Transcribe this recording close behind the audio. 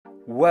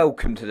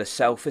Welcome to the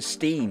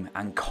Self-Esteem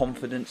and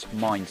Confidence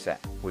Mindset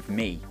with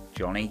me,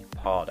 Johnny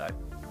Pardo.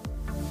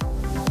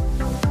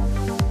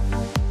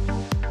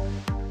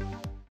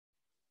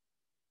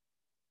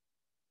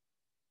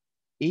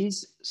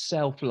 Is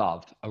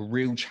self-love a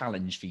real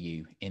challenge for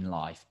you in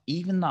life?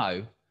 Even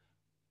though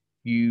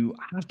you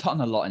have done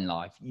a lot in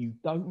life, you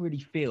don't really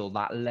feel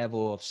that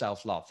level of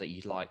self-love that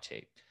you'd like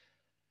to.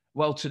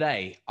 Well,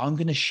 today I'm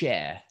going to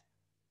share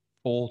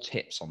 4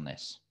 tips on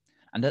this.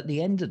 And at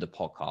the end of the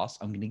podcast,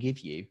 I'm going to give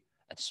you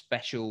a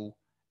special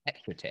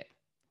extra tip.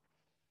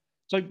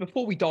 So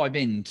before we dive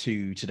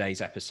into today's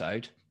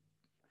episode,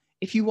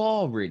 if you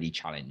are really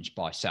challenged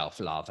by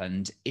self-love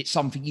and it's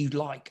something you'd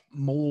like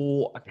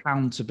more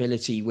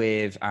accountability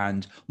with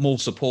and more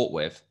support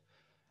with,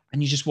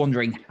 and you're just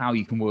wondering how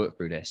you can work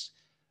through this,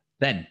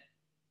 then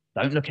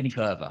don't look any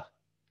further.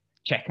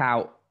 Check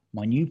out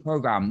my new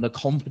program, the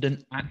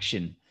Confident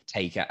Action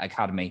Taker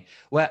Academy,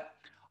 where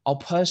I'll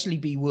personally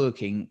be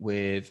working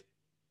with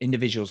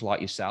individuals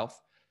like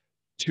yourself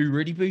to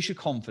really boost your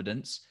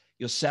confidence,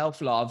 your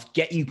self-love,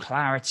 get you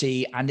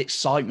clarity and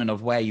excitement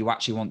of where you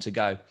actually want to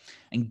go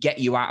and get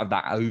you out of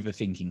that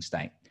overthinking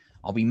state.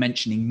 I'll be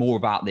mentioning more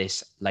about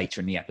this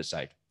later in the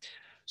episode.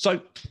 So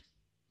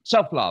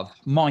self-love,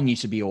 mine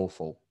used to be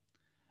awful.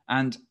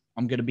 And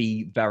I'm going to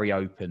be very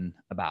open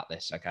about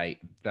this, okay?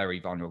 Very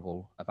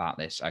vulnerable about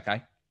this,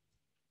 okay?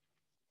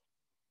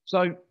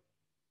 So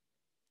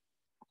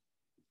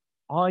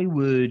I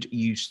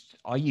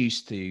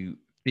used to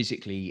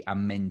physically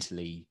and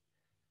mentally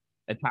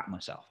attack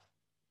myself.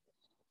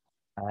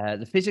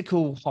 The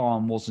physical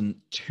harm wasn't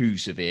too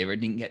severe; it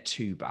didn't get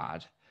too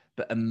bad,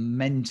 but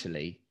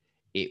mentally,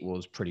 it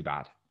was pretty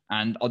bad.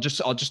 And I'll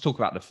just talk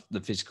about the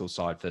physical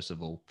side first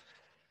of all.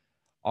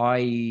 I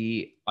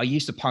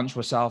used to punch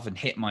myself and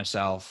hit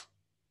myself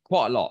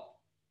quite a lot,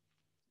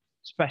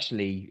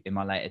 especially in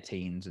my later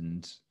teens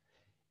and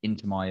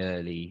into my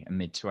early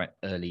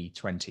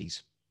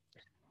 20s,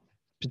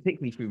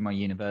 particularly through my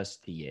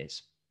university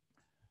years.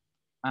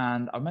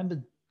 And I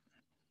remember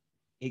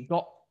it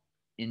got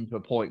into a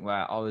point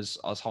where I was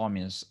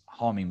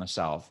harming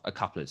myself a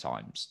couple of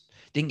times.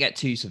 Didn't get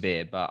too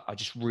severe, but I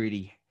just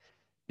really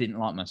didn't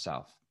like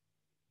myself.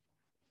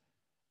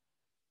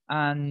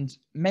 And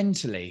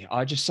mentally,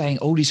 I just saying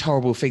all these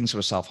horrible things to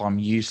myself. I'm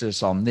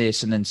useless, I'm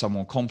this, and then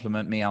someone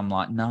compliment me. I'm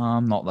like, no,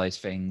 I'm not those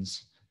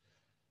things.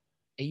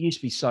 It used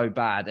to be so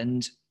bad.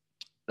 And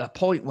the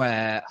point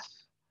where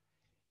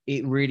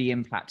it really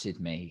impacted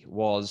me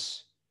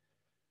was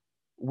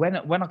when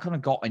I kind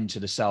of got into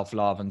the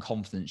self-love and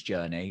confidence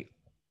journey.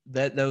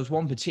 There was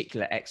one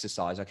particular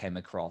exercise I came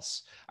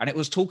across, and it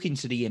was talking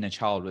to the inner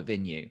child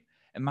within you,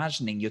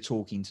 imagining you're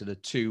talking to the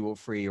 2 or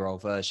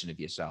 3-year-old version of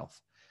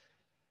yourself.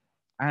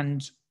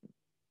 And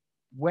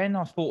when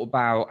I thought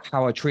about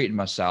how I treated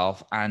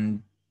myself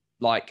and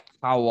like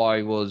how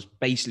I was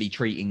basically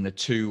treating the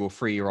 2 or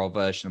 3-year-old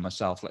version of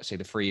myself, let's say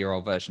the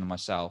 3-year-old version of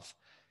myself,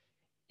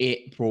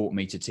 it brought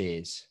me to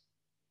tears.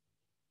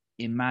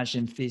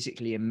 Imagine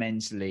physically and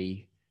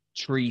mentally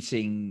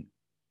treating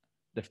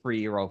the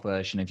 3-year-old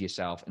version of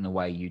yourself in the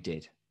way you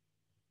did.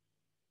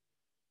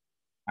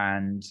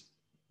 And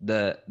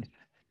the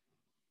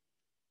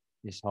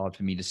it's hard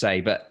for me to say,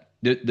 but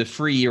the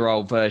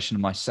 3-year-old version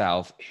of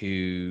myself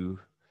who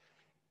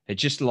had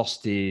just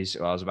lost I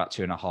was about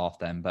 2.5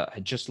 then, but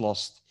had just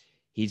lost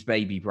his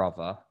baby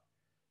brother,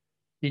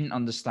 didn't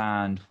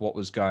understand what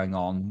was going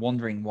on,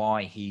 wondering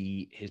why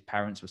his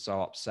parents were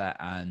so upset,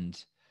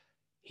 and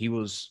he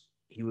was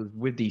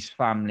with these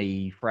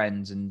family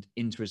friends, and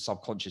into his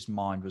subconscious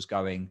mind was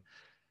going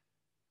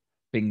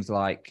things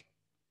like,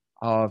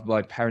 oh,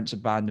 my parents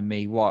abandoned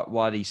me. Why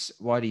are these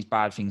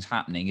bad things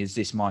happening? Is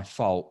this my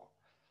fault?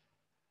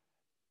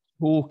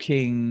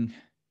 Talking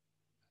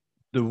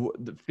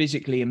the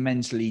physically and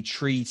mentally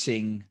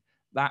treating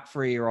that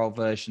 3-year-old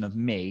version of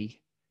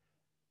me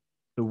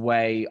the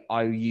way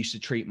I used to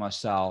treat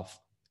myself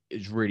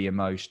is really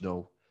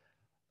emotional.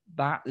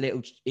 That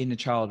little inner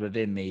child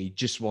within me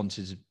just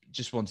wanted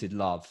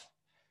love.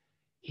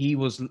 He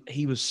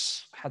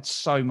had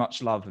so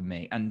much love in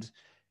me, and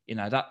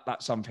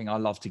that's something I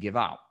love to give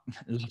out.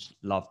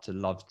 love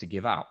to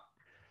give out.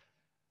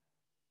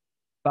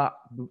 But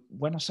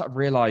when I started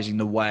realizing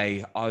the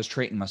way I was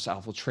treating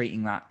myself or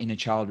treating that inner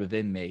child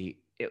within me,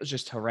 it was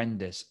just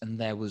horrendous. And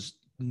there was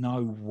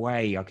no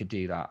way I could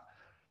do that.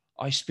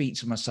 I speak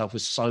to myself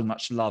with so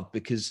much love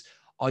because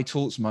I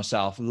talk to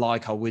myself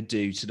like I would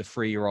do to the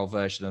 3-year-old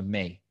version of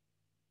me.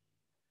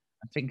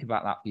 And think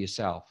about that for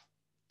yourself.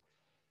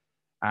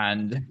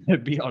 And to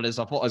be honest,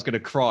 I thought I was going to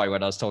cry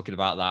when I was talking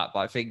about that, but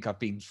I think I've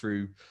been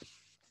through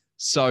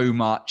so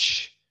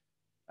much,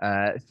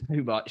 so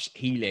much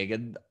healing,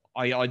 and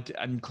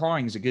and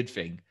crying is a good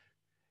thing.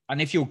 And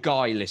if you're a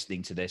guy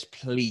listening to this,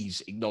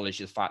 please acknowledge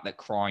the fact that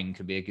crying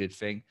can be a good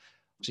thing.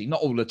 See,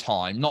 not all the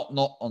time, not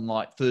on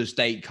like first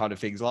date kind of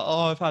things, like,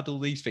 oh, I've had all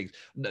these things.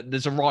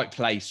 There's a right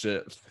place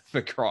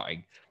for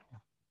crying.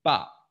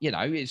 But,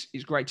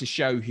 it's great to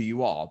show who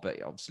you are,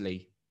 but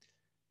obviously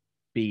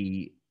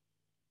be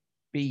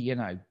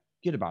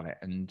good about it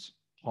and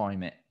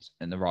time it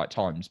in the right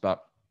times.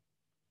 But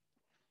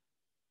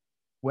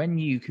when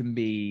you can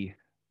be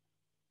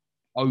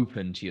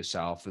open to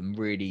yourself and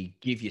really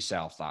give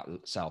yourself that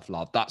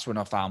self-love, that's when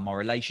I found my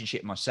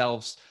relationship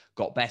myself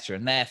got better,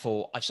 and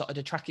therefore I started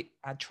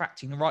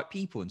attracting the right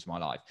people into my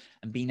life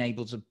and being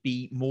able to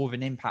be more of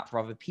an impact for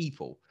other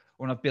people.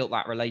 When I've built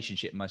that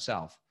relationship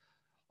myself,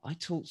 I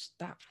taught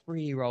that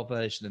 3-year-old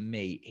version of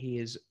me, he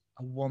is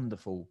a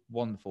wonderful,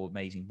 wonderful,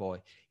 amazing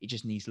boy. He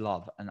just needs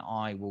love, and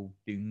I will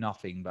do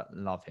nothing but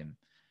love him.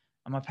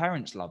 And my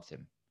parents loved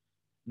him.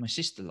 My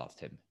sister loved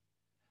him,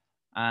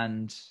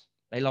 and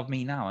they love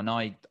me now, and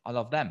I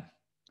love them.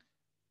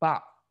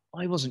 But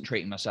I wasn't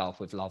treating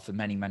myself with love for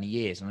many, many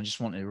years. And I just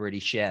wanted to really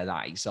share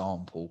that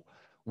example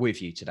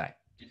with you today.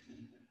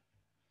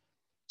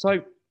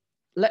 So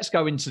let's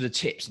go into the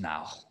tips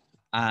now.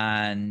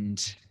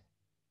 And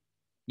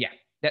yeah,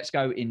 let's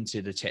go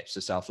into the tips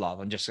of self-love.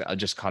 I'm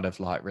just kind of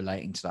like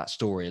relating to that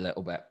story a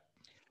little bit.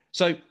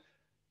 So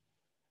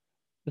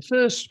the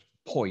first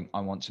point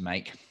I want to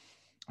make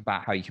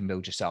about how you can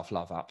build your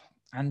self-love up.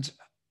 And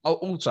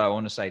also I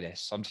want to say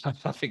this. Sometimes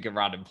I think of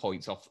random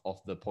points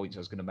off the points I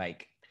was going to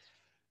make.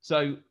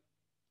 So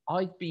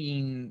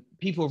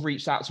people have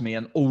reached out to me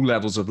on all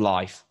levels of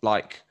life.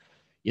 Like,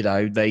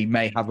 they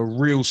may have a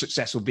real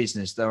successful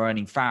business. They're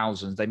earning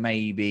thousands. They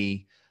may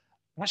be,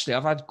 actually,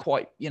 I've had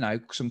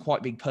some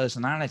quite big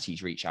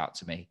personalities reach out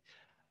to me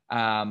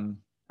and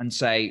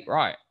say,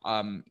 right,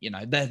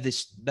 they're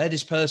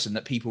this person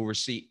that people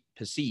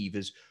perceive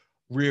as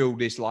real,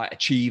 this like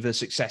achiever,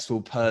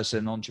 successful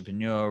person,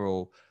 entrepreneur,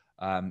 or,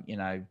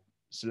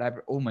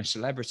 almost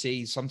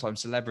celebrity,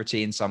 sometimes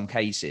celebrity in some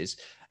cases,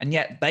 and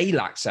yet they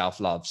lack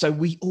self-love. So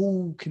we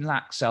all can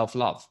lack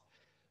self-love,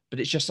 but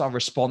it's just our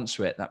response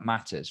to it that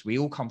matters. We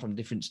all come from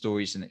different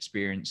stories and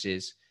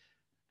experiences,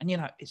 and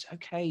it's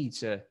okay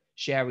to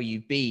share where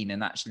you've been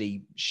and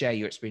actually share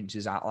your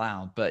experiences out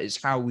loud, but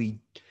it's how we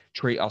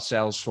treat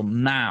ourselves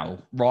from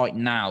right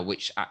now,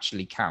 which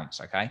actually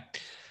counts. Okay.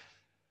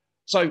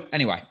 So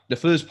anyway, the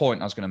first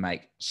point I was going to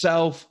make: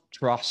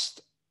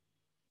 self-trust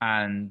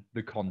and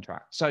the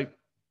contract. So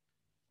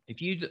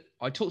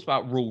I talked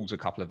about rules a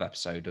couple of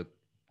episodes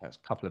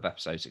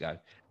ago,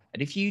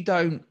 and if you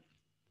don't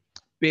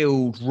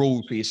build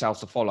rules for yourself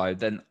to follow,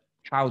 then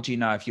how do you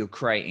know if you're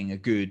creating a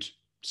good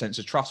sense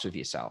of trust with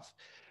yourself?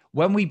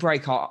 When we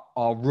break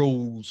our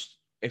rules,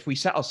 if we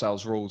set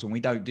ourselves rules and we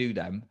don't do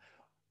them,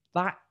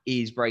 that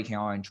is breaking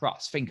our own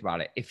trust. Think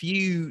about it. If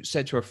you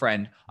said to a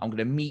friend, I'm going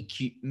to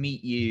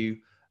meet you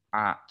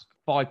at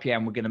 5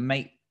 p.m. We're going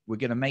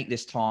to make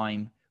this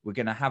time. We're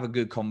going to have a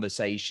good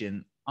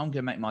conversation. I'm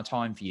going to make my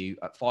time for you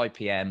at 5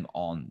 p.m.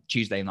 on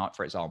Tuesday night,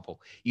 for example.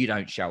 You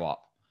don't show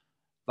up.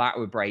 That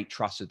would break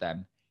trust with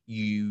them.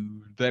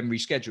 You then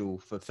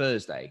reschedule for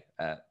Thursday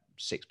at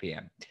 6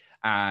 p.m.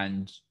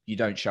 and you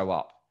don't show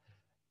up.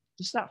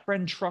 Does that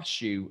friend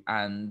trust you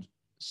and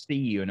see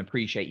you and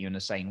appreciate you in the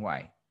same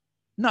way?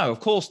 No, of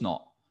course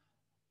not.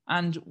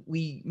 And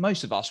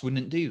most of us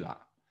wouldn't do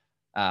that.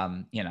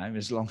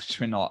 As long as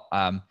we're not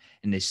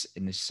in this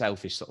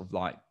selfish sort of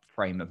like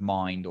frame of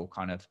mind or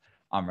kind of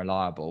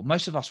unreliable.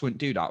 Most of us wouldn't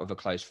do that with a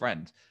close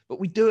friend, but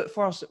we do it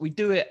for us. We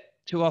do it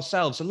to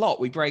ourselves a lot.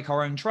 We break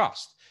our own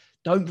trust.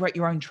 Don't break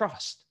your own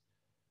trust,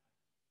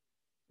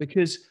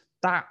 because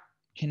that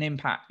can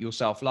impact your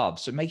self-love.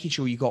 So making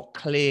sure you got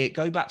clear,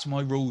 go back to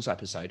my rules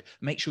episode,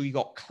 make sure you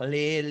got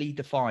clearly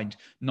defined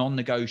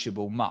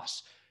non-negotiable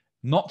musts.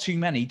 Not too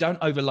many. Don't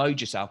overload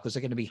yourself, because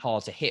they're going to be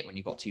hard to hit when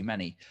you've got too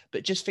many.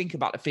 But just think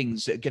about the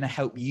things that are going to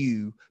help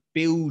you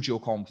build your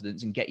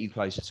confidence and get you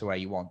closer to where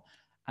you want.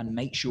 And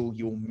make sure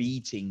you're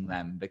meeting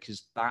them,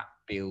 because that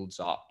builds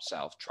up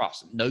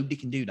self-trust. Nobody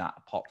can do that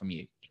apart from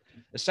you.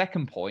 The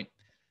second point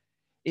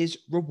is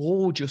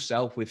reward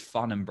yourself with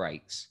fun and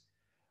breaks.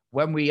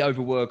 When we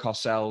overwork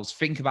ourselves,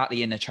 think about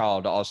the inner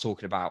child that I was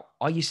talking about.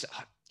 I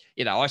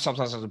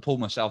sometimes have to pull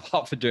myself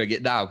up for doing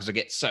it now, because I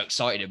get so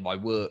excited in my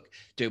work,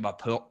 doing my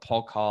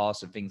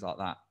podcasts and things like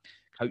that,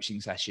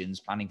 coaching sessions,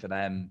 planning for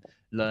them,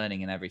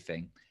 learning and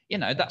everything.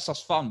 That's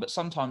just fun. But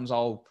sometimes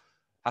I'll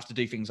have to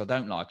do things I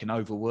don't like and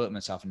overwork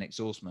myself and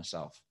exhaust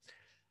myself.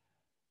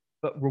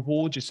 But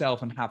reward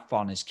yourself and have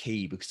fun is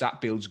key, because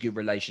that builds a good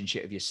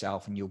relationship with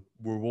yourself, and you're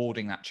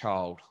rewarding that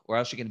child, or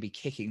else you're going to be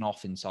kicking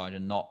off inside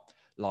and not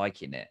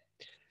liking it.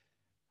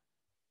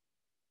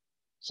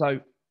 So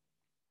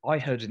I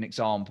heard an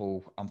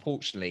example,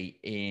 unfortunately,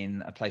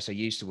 in a place I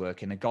used to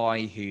work in, a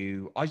guy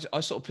who I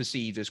sort of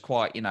perceived as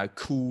quite,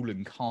 cool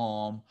and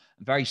calm,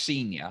 very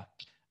senior.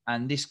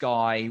 And this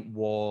guy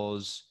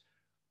was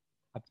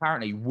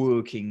apparently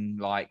working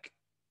like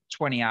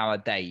 20-hour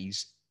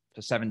days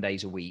for 7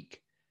 days a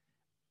week.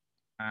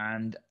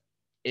 And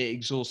it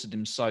exhausted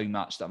him so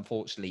much that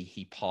unfortunately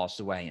he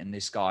passed away. And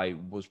this guy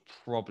was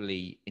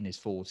probably in his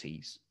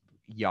 40s,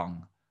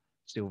 young,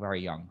 still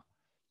very young.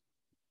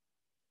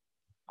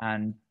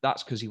 And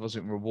that's because he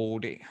wasn't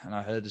rewarded. And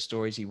I heard the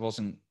stories. He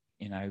wasn't,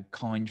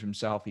 kind to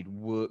himself. He'd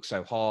worked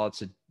so hard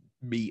to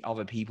meet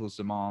other people's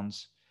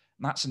demands.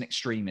 And that's an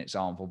extreme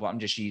example, but I'm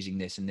just using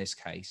this in this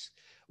case.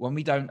 when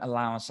we don't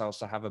allow ourselves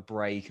to have a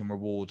break and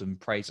reward and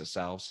praise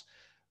ourselves,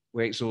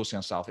 we're exhausting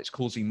ourselves. It's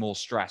causing more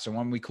stress. And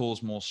when we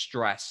cause more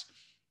stress,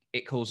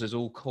 it causes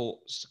all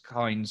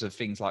kinds of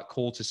things like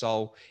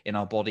cortisol in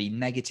our body,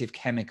 negative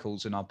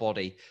chemicals in our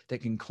body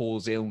that can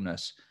cause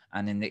illness.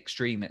 And in the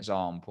extreme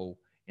example,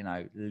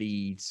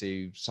 lead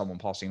to someone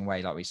passing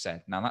away, like we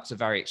said. Now, that's a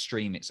very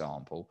extreme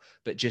example,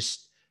 but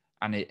it's,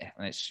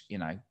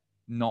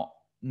 not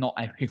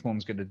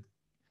everyone's going to,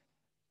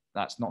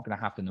 that's not going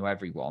to happen to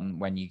everyone.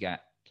 When you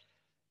get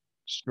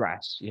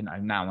stress,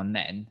 now and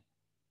then,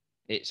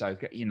 it's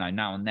okay.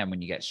 Now and then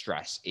when you get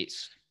stress,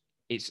 it's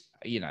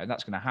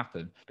that's going to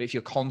happen. But if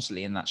you're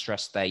constantly in that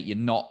stress state, you're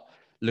not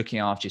looking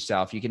after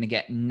yourself, you're going to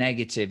get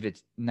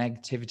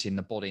negativity in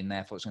the body, and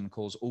therefore it's going to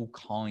cause all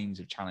kinds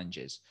of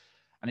challenges.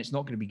 And it's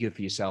not going to be good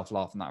for your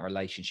self-love and that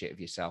relationship with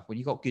yourself. When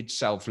you've got good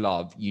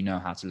self-love, you know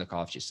how to look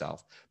after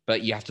yourself,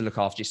 but you have to look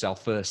after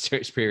yourself first to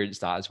experience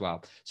that as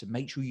well. So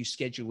make sure you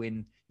schedule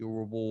in your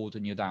reward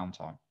and your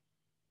downtime.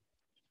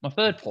 My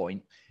third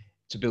point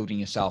to building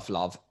your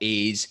self-love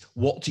is,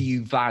 what do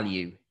you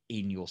value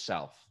in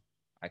yourself?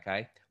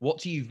 Okay. What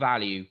do you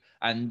value?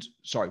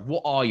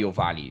 What are your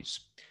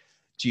values?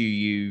 Do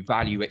you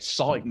value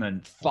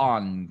excitement,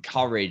 fun,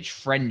 courage,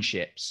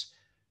 friendships,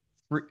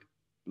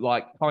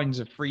 like kinds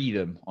of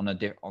freedom on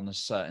a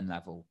certain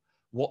level?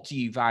 What do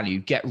you value?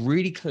 Get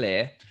really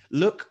clear.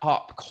 Look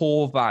up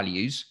core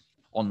values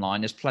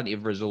online. There's plenty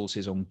of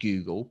resources on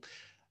Google.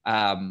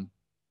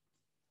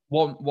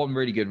 One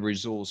really good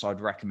resource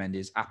I'd recommend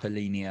is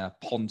Apollonia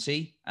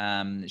Ponti.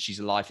 She's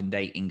a life and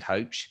dating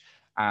coach,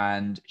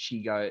 and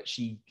she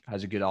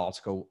has a good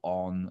article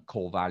on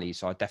core values.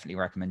 So I definitely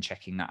recommend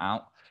checking that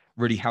out.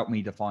 Really helped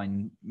me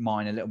define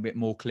mine a little bit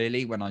more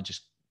clearly when I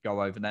just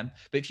go over them.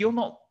 But if you're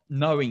not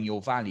knowing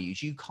your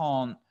values, you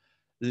can't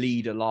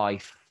lead a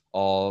life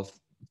of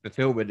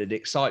fulfillment and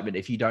excitement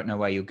if you don't know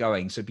where you're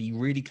going. So be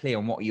really clear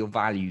on what your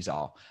values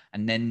are,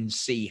 and then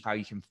see how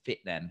you can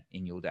fit them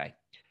in your day.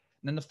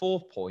 And then the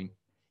fourth point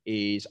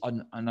is,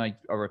 and I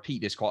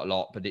repeat this quite a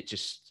lot, but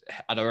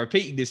I'm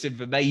repeating this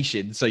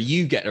information so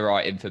you get the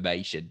right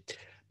information.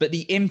 But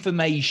the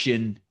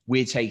information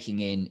we're taking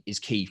in is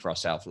key for our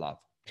self-love.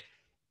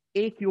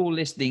 If you're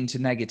listening to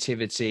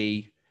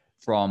negativity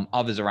from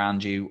others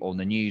around you on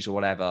the news or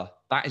whatever,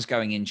 that is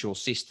going into your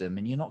system,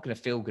 and you're not going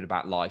to feel good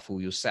about life or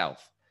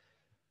yourself.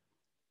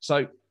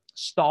 So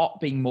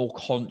start being more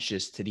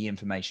conscious to the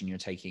information you're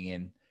taking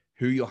in,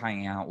 who you're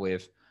hanging out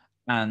with,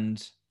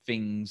 and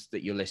things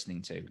that you're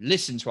listening to.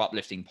 Listen to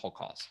uplifting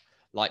podcasts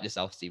like the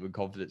Self-Esteem and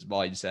Confidence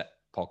Mindset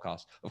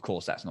podcast. Of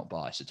course, that's not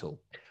biased at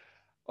all.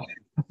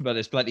 But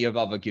there's plenty of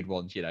other good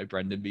ones,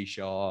 Brendan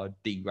Bouchard,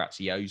 Dean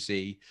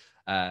Graziosi,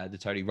 the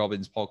Tony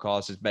Robbins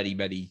podcast. There's many,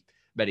 many,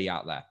 many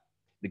out there.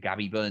 The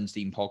Gabby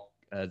Bernstein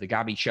the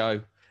Gabby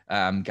Show.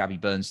 Gabby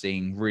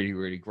Bernstein, really,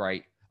 really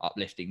great,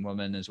 uplifting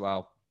woman as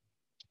well.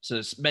 So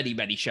there's many,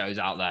 many shows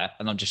out there,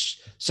 and I'm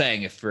just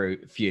saying a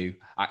few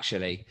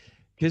actually,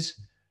 because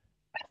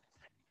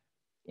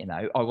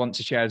I want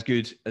to share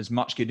as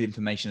much good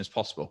information as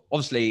possible.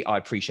 Obviously, I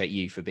appreciate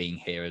you for being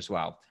here as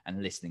well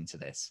and listening to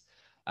this,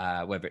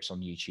 whether it's on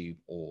YouTube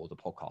or the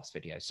podcast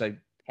video. So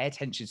pay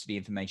attention to the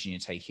information you're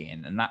taking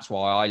in. And that's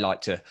why I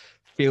like to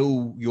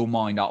fill your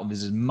mind up with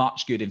as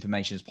much good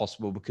information as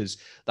possible, because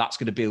that's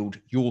going to build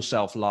your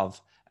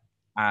self-love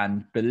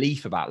and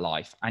belief about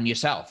life and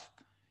yourself.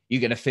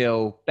 You're going to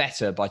feel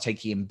better by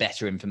taking in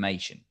better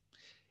information.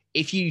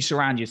 If you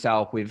surround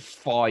yourself with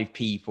 5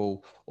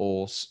 people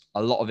or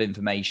a lot of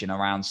information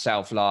around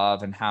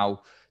self-love and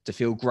how to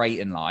feel great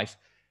in life,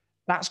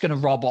 that's going to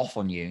rub off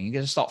on you, and you're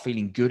going to start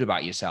feeling good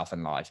about yourself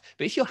in life.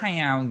 But if you're hanging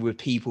out with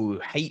people who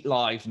hate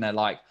life and they're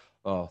like,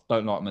 oh,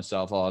 don't like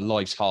myself, oh,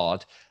 life's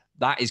hard,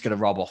 that is going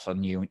to rub off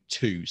on you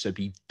too. So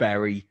be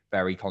very,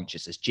 very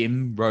conscious. As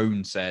Jim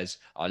Rohn says,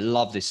 I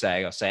love this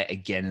saying, I say it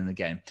again and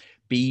again,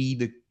 be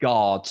the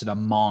guard to the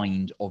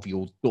mind of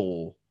your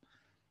door.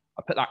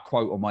 I put that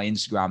quote on my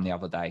Instagram the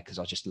other day because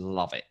I just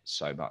love it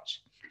so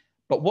much.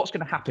 But what's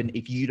going to happen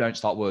if you don't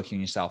start working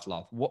on your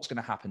self-love? What's going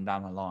to happen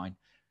down the line?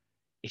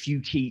 If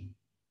you keep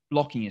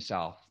blocking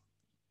yourself,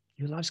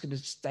 your life's going to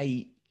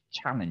stay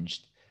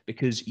challenged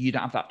because you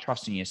don't have that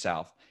trust in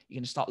yourself. You're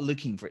going to start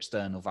looking for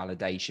external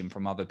validation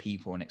from other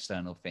people and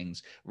external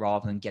things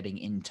rather than getting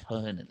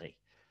internally.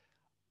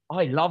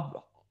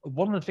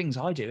 One of the things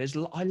I do is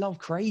I love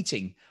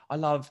creating. I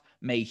love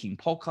making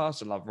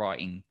podcasts. I love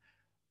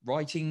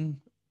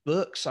writing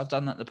books. I've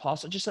done that in the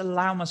past. I just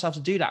allow myself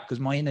to do that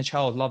because my inner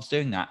child loves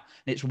doing that.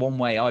 And it's one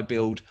way I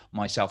build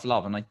my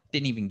self-love. And I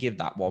didn't even give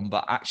that one,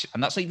 but actually,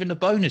 and that's even a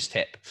bonus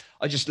tip.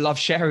 I just love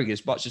sharing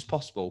as much as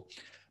possible,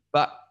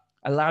 but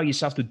allow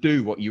yourself to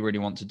do what you really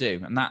want to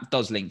do. And that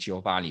does link to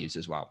your values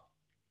as well.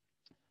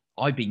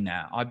 I've been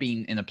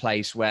in a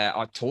place where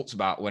I talked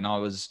about when I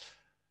was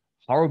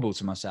horrible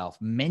to myself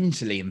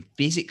mentally and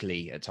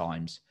physically at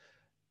times.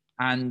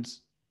 And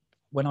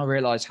when I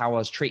realized how I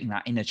was treating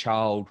that inner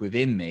child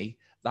within me,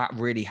 that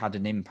really had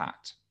an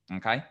impact.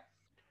 Okay.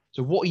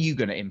 So what are you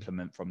going to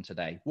implement from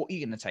today? What are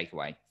you going to take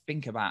away?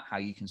 Think about how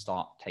you can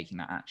start taking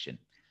that action.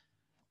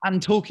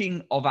 And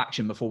talking of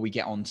action, before we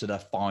get on to the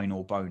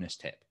final bonus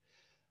tip,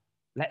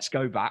 let's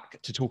go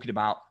back to talking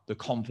about the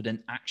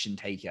Confident Action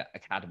Taker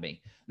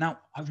Academy. Now,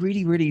 I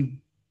really, really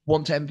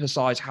want to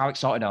emphasize how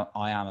excited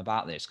I am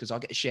about this, because I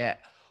get to share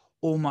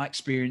all my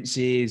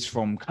experiences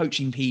from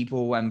coaching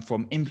people and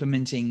from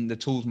implementing the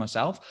tools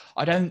myself.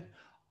 I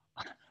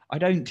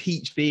don't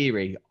teach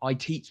theory. I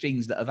teach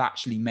things that have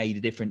actually made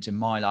a difference in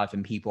my life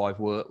and people I've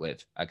worked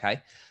with.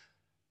 Okay.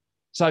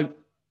 So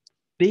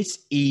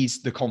this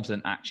is the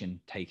Confident Action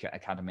Taker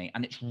Academy,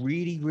 and it's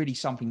really, really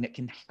something that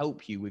can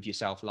help you with your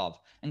self-love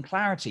and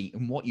clarity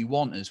and what you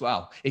want as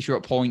well. If you're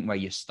at a point where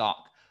you're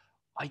stuck,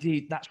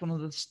 that's one of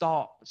the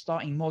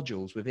starting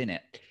modules within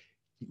it.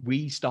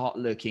 We start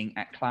looking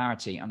at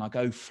clarity, and I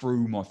go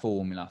through my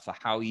formula for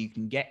how you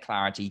can get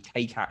clarity,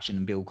 take action,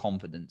 and build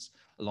confidence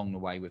along the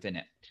way within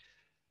it.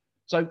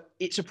 So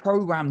it's a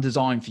program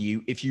designed for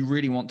you if you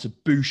really want to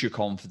boost your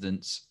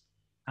confidence.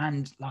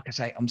 And like I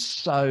say, I'm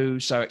so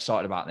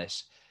excited about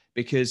this,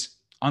 because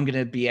I'm going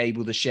to be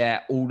able to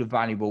share all the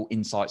valuable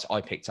insights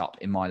I picked up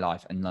in my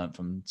life and learned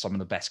from some of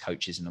the best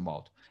coaches in the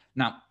world.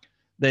 Now,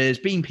 there's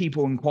been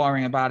people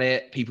inquiring about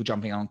it, people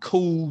jumping on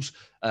calls,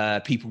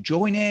 people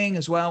joining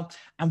as well.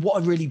 And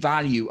what I really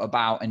value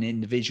about an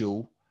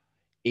individual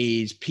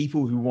is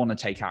people who want to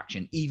take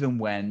action, even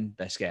when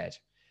they're scared,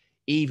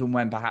 even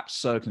when perhaps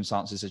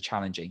circumstances are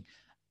challenging.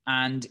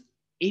 And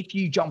if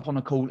you jump on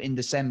a call in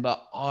December,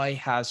 I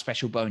have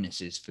special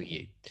bonuses for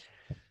you.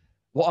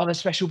 What are the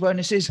special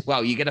bonuses?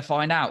 Well, you're going to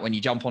find out when you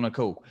jump on a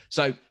call.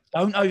 So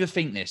don't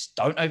overthink this.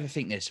 Don't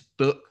overthink this.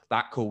 Book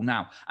that call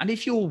now. And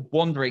if you're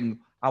wondering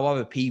how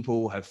other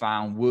people have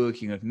found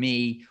working with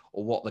me,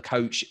 or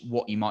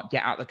what you might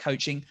get out of the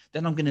coaching,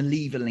 then I'm going to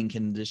leave a link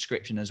in the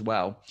description as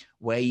well,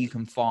 where you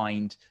can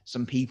find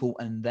some people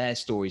and their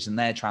stories and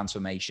their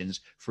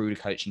transformations through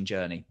the coaching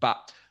journey.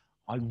 But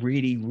I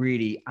really,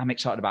 really am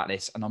excited about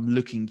this, and I'm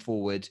looking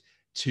forward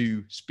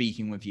to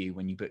speaking with you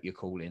when you book your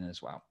call in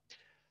as well.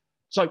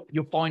 So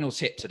your final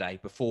tip today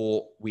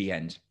before we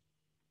end,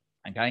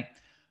 okay?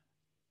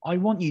 I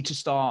want you to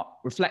start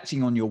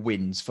reflecting on your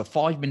wins for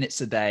 5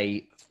 minutes a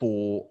day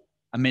for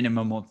a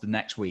minimum of the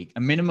next week. A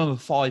minimum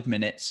of 5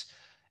 minutes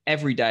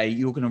every day.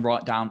 You're going to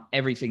write down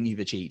everything you've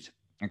achieved,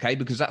 okay?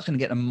 Because that's going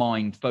to get the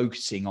mind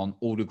focusing on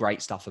all the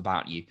great stuff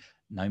about you,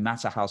 no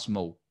matter how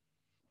small.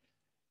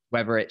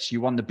 Whether it's you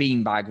won the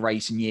beanbag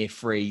race in year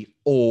 3,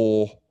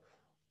 or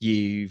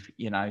you've,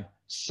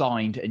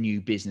 signed a new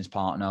business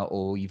partner,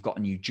 or you've got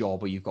a new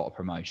job, or you've got a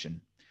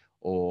promotion,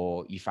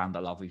 or you found the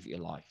love of your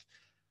life.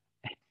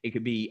 It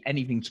could be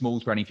anything small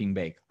to anything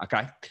big.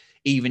 Okay.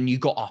 Even you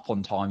got up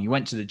on time, you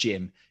went to the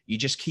gym, you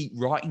just keep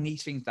writing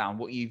these things down,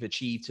 what you've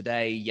achieved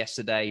today,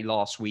 yesterday,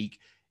 last week,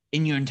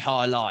 in your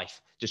entire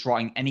life, just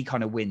writing any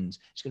kind of wins.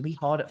 It's going to be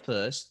hard at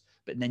first,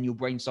 but then your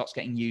brain starts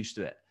getting used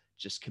to it.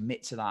 Just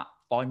commit to that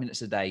 5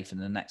 minutes a day for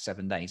the next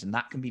 7 days. And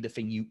that can be the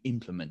thing you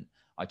implement.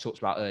 I talked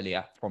about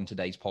earlier from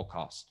today's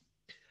podcast.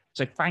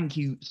 So thank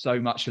you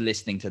so much for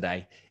listening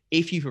today.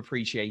 If you've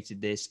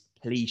appreciated this,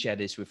 please share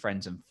this with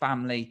friends and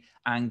family,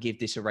 and give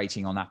this a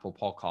rating on Apple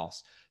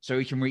Podcasts so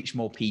we can reach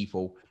more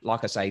people.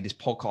 Like I say, this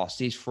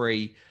podcast is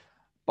free,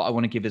 but I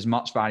want to give as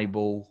much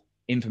valuable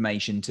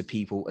information to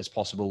people as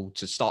possible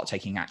to start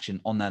taking action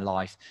on their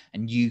life.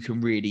 And you can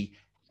really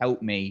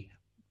help me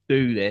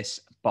do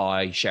this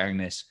by sharing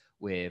this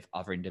with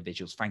other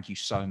individuals. Thank you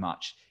so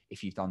much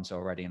if you've done so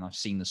already. And I've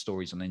seen the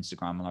stories on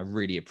Instagram, and I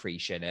really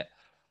appreciate it,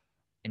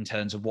 in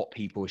terms of what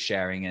people are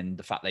sharing and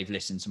the fact they've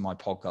listened to my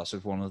podcast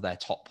with one of their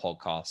top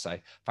podcasts. So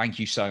thank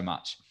you so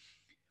much.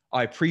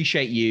 I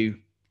appreciate you.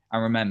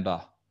 And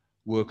remember,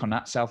 work on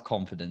that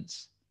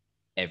self-confidence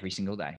every single day.